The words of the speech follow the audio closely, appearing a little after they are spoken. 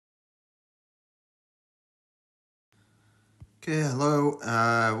Okay, hello.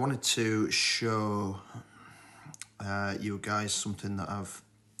 I wanted to show you guys something that I've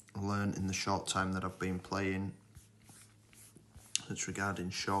learned in the short time that I've been playing. It's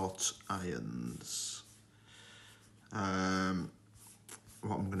regarding short irons. What I'm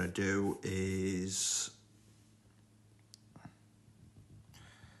going to do is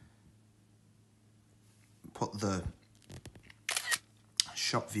put the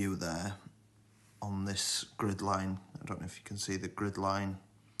shot view there on this grid line. I don't know if you can see the grid line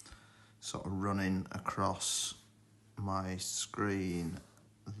sort of running across my screen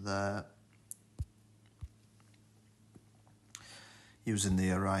there, using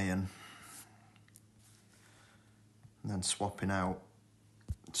the Orion, and then swapping out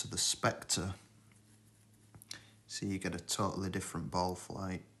to the Spectre. So you get a totally different ball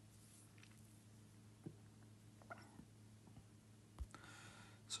flight.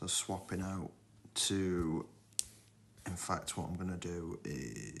 So swapping out to, in fact what I'm going to do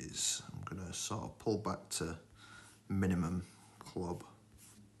is I'm going to sort of pull back to minimum club.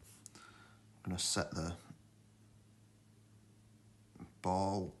 I'm going to set the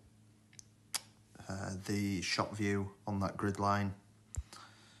ball, the shot view on that grid line,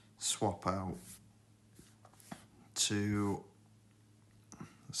 swap out to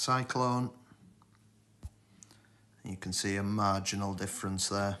Cyclone. You can see a marginal difference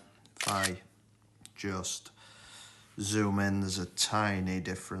there. If I just zoom in, there's a tiny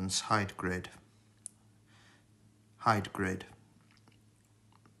difference. Hide grid.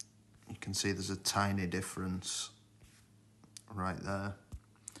 You can see there's a tiny difference right there.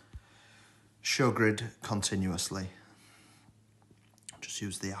 Show grid continuously. Just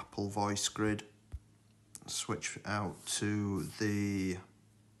use the Apple voice grid. Switch out to the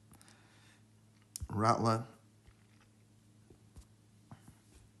Rattler.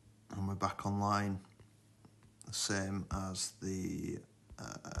 And we're back online. The same as the,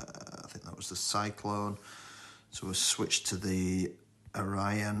 I think that was the Cyclone. So we'll switch to the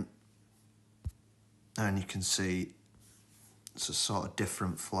Orion. And you can see it's a sort of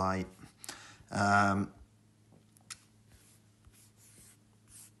different flight.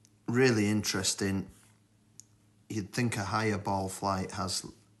 Really interesting. You'd think a higher ball flight has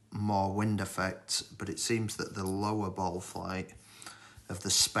more wind effect, but it seems that the lower ball flight of the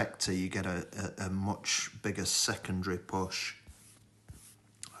Spectre, you get a much bigger secondary push.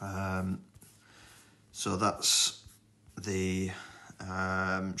 So that's the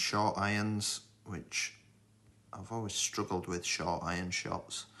short irons, which I've always struggled with short iron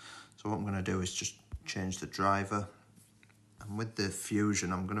shots. So what I'm going to do is just change the driver. And with the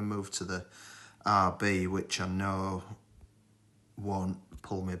Fusion, I'm going to move to the RB, which I know won't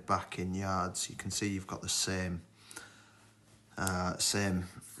pull me back in yards. You can see you've got the same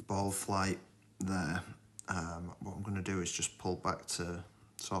ball flight there. What I'm going to do is just pull back to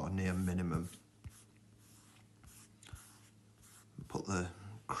sort of near minimum. Put the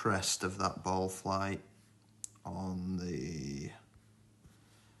crest of that ball flight on the...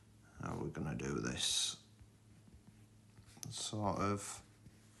 How are we going to do this? Sort of...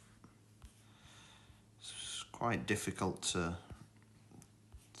 It's quite difficult to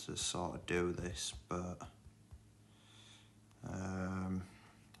sort of do this, but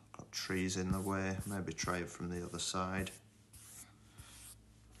got trees in the way. Maybe try it from the other side.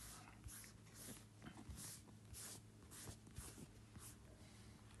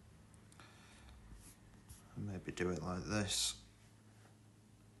 Maybe do it like this.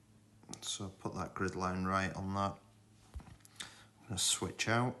 So put that grid line right on that. I'm going to switch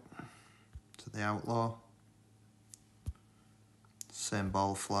out to the Outlaw. Same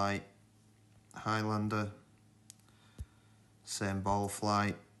ball flight. Highlander. Same ball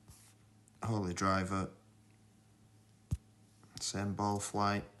flight. Holy Driver. Same ball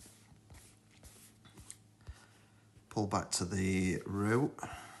flight. Pull back to the Root,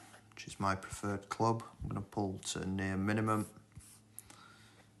 which is my preferred club. I'm going to pull to near minimum.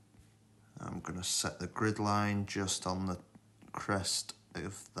 I'm going to set the grid line just on the crest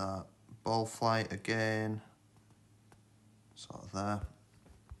of that ball flight again. Sort of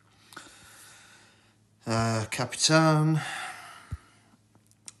there. Capitan,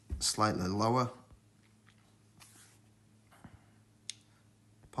 slightly lower.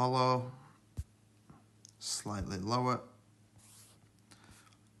 Apollo, slightly lower.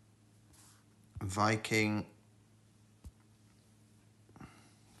 Viking,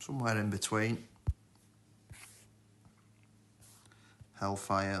 somewhere in between.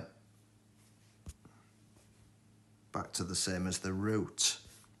 Hellfire, back to the same as the Root.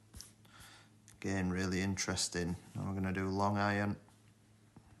 Again, really interesting. Now we're going to do long iron.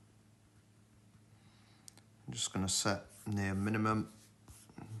 I'm just going to set near minimum,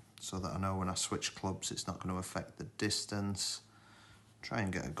 so that I know when I switch clubs it's not going to affect the distance. Try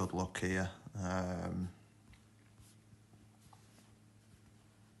and get a good look here.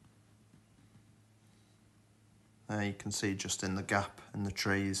 There you can see just in the gap in the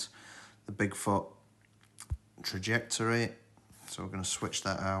trees the Bigfoot trajectory, so we're going to switch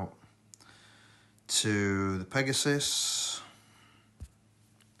that out to the Pegasus,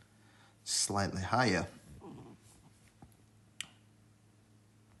 slightly higher.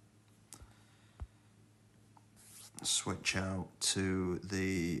 Switch out to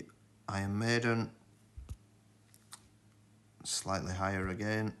the Iron Maiden, slightly higher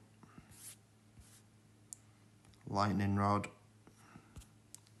again. Lightning Rod,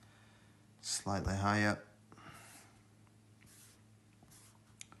 slightly higher.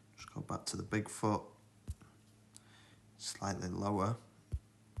 Just go back to the Bigfoot, slightly lower.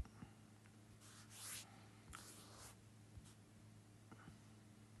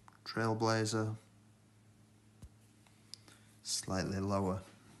 Trailblazer, slightly lower.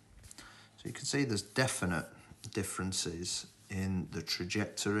 So you can see there's definite differences in the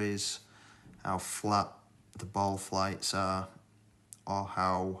trajectories, how flat the ball flights are, or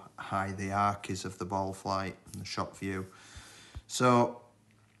how high the arc is of the ball flight and the shot view. So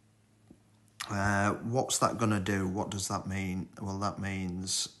what's that going to do? What does that mean? Well, that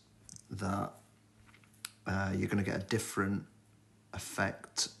means that you're going to get a different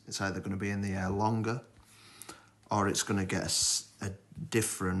effect. It's either going to be in the air longer, or it's going to get a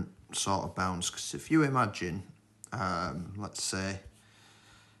different sort of bounce. Because if you imagine, let's say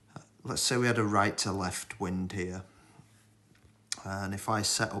we had a right to left wind here, and if I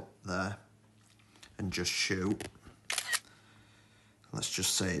set up there and just shoot, let's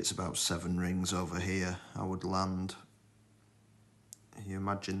just say it's about 7 rings over here, I would land. You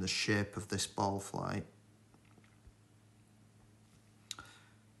imagine the shape of this ball flight.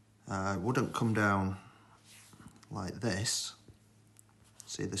 It wouldn't come down like this.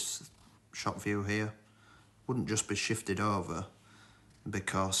 See this shot view here? Wouldn't just be shifted over,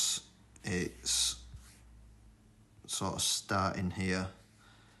 because it's sort of starting here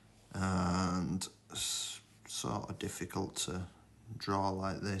and sort of difficult to draw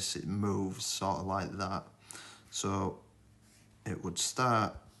like this. It moves sort of like that. So it would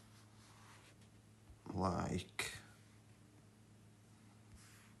start like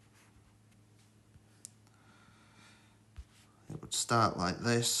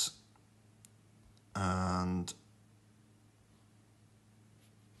this, and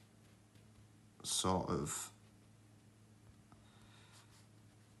sort of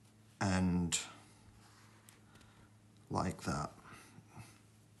end like that.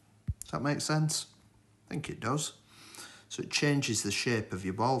 Does that make sense? I think it does. So it changes the shape of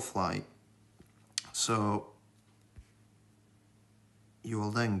your ball flight. So you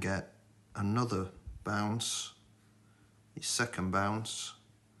will then get another bounce, your second bounce,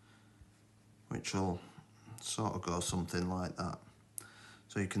 which will sort of go something like that.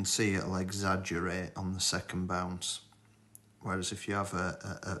 So you can see it'll exaggerate on the second bounce. Whereas if you have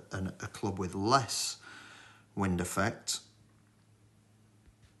a club with less wind effect,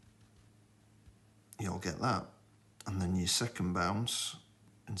 you'll get that. And then your second bounce,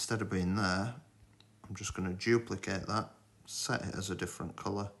 instead of being there, I'm just going to duplicate that, set it as a different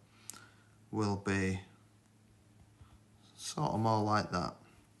colour, will be sort of more like that.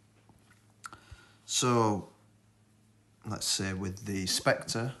 So let's say with the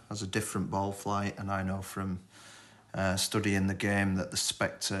Spectre has a different ball flight, and I know from studying the game that the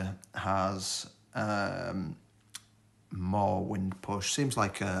Spectre has more wind push. Seems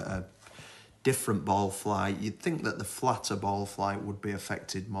like a different ball flight. You'd think that the flatter ball flight would be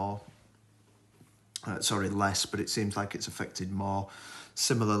affected more. Less, but it seems like it's affected more.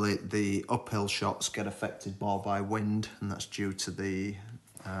 Similarly, the uphill shots get affected more by wind, and that's due to the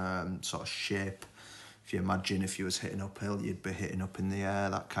sort of shape. If you imagine if you was hitting uphill, you'd be hitting up in the air,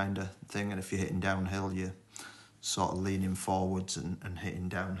 that kind of thing. And if you're hitting downhill, you're sort of leaning forwards and hitting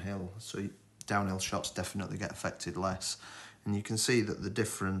downhill. So downhill shots definitely get affected less. And you can see that the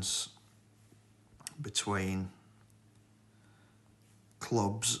difference between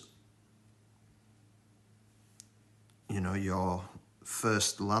clubs, you know, your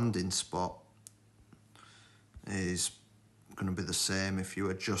first landing spot is going to be the same if you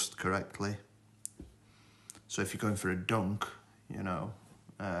adjust correctly. So if you're going for a dunk, you know,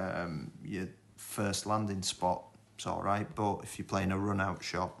 your first landing spot is all right, but if you're playing a run-out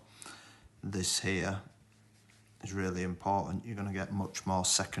shot, this here is really important. You're going to get much more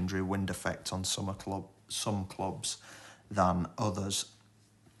secondary wind effect on some clubs than others.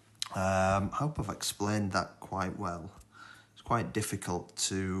 I hope I've explained that quite well. it's quite difficult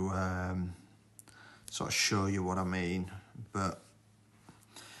to sort of show you what I mean, but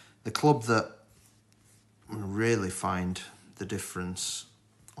the club that I really find the difference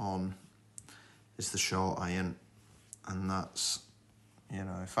on is the short iron, and that's, you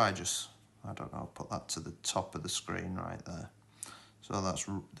know, if I just, I don't know, put that to the top of the screen right there. So that's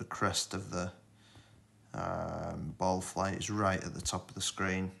the crest of the ball flight is right at the top of the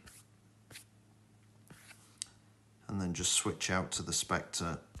screen. And then just switch out to the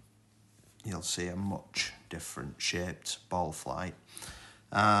Spectre, you'll see a much different shaped ball flight.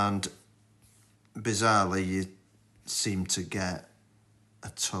 And bizarrely, you seem to get a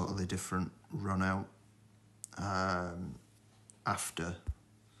totally different run out after,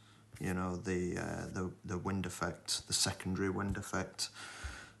 you know, the wind effect, the secondary wind effect.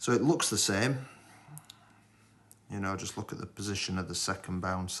 So it looks the same. You know, just look at the position of the second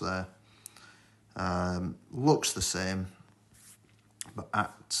bounce there. Looks the same, but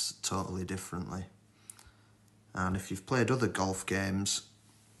acts totally differently. And if you've played other golf games,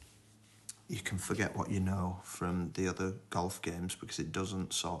 you can forget what you know from the other golf games because it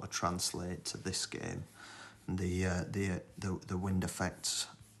doesn't sort of translate to this game. And the wind effects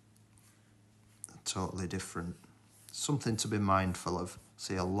are totally different. Something to be mindful of.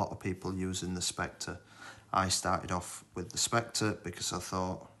 See a lot of people using the Spectre. I started off with the Spectre because I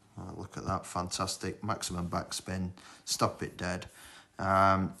thought, oh, look at that, fantastic, maximum backspin, stop it dead.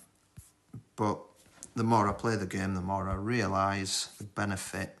 But the more I play the game, the more I realise the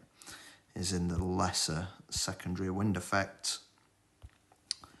benefit is in the lesser secondary wind effect.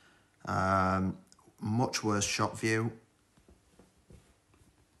 Much worse shot view.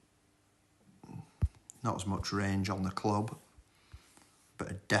 Not as much range on the club,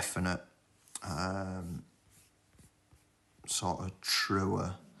 but a definite sort of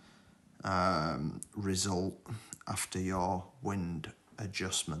truer result after your wind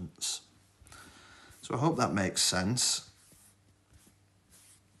adjustments. So I hope that makes sense.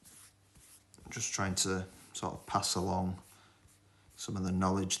 I'm just trying to sort of pass along some of the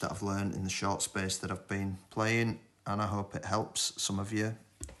knowledge that I've learned in the short space that I've been playing, and I hope it helps some of you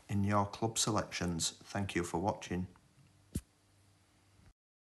in your club selections. Thank you for watching.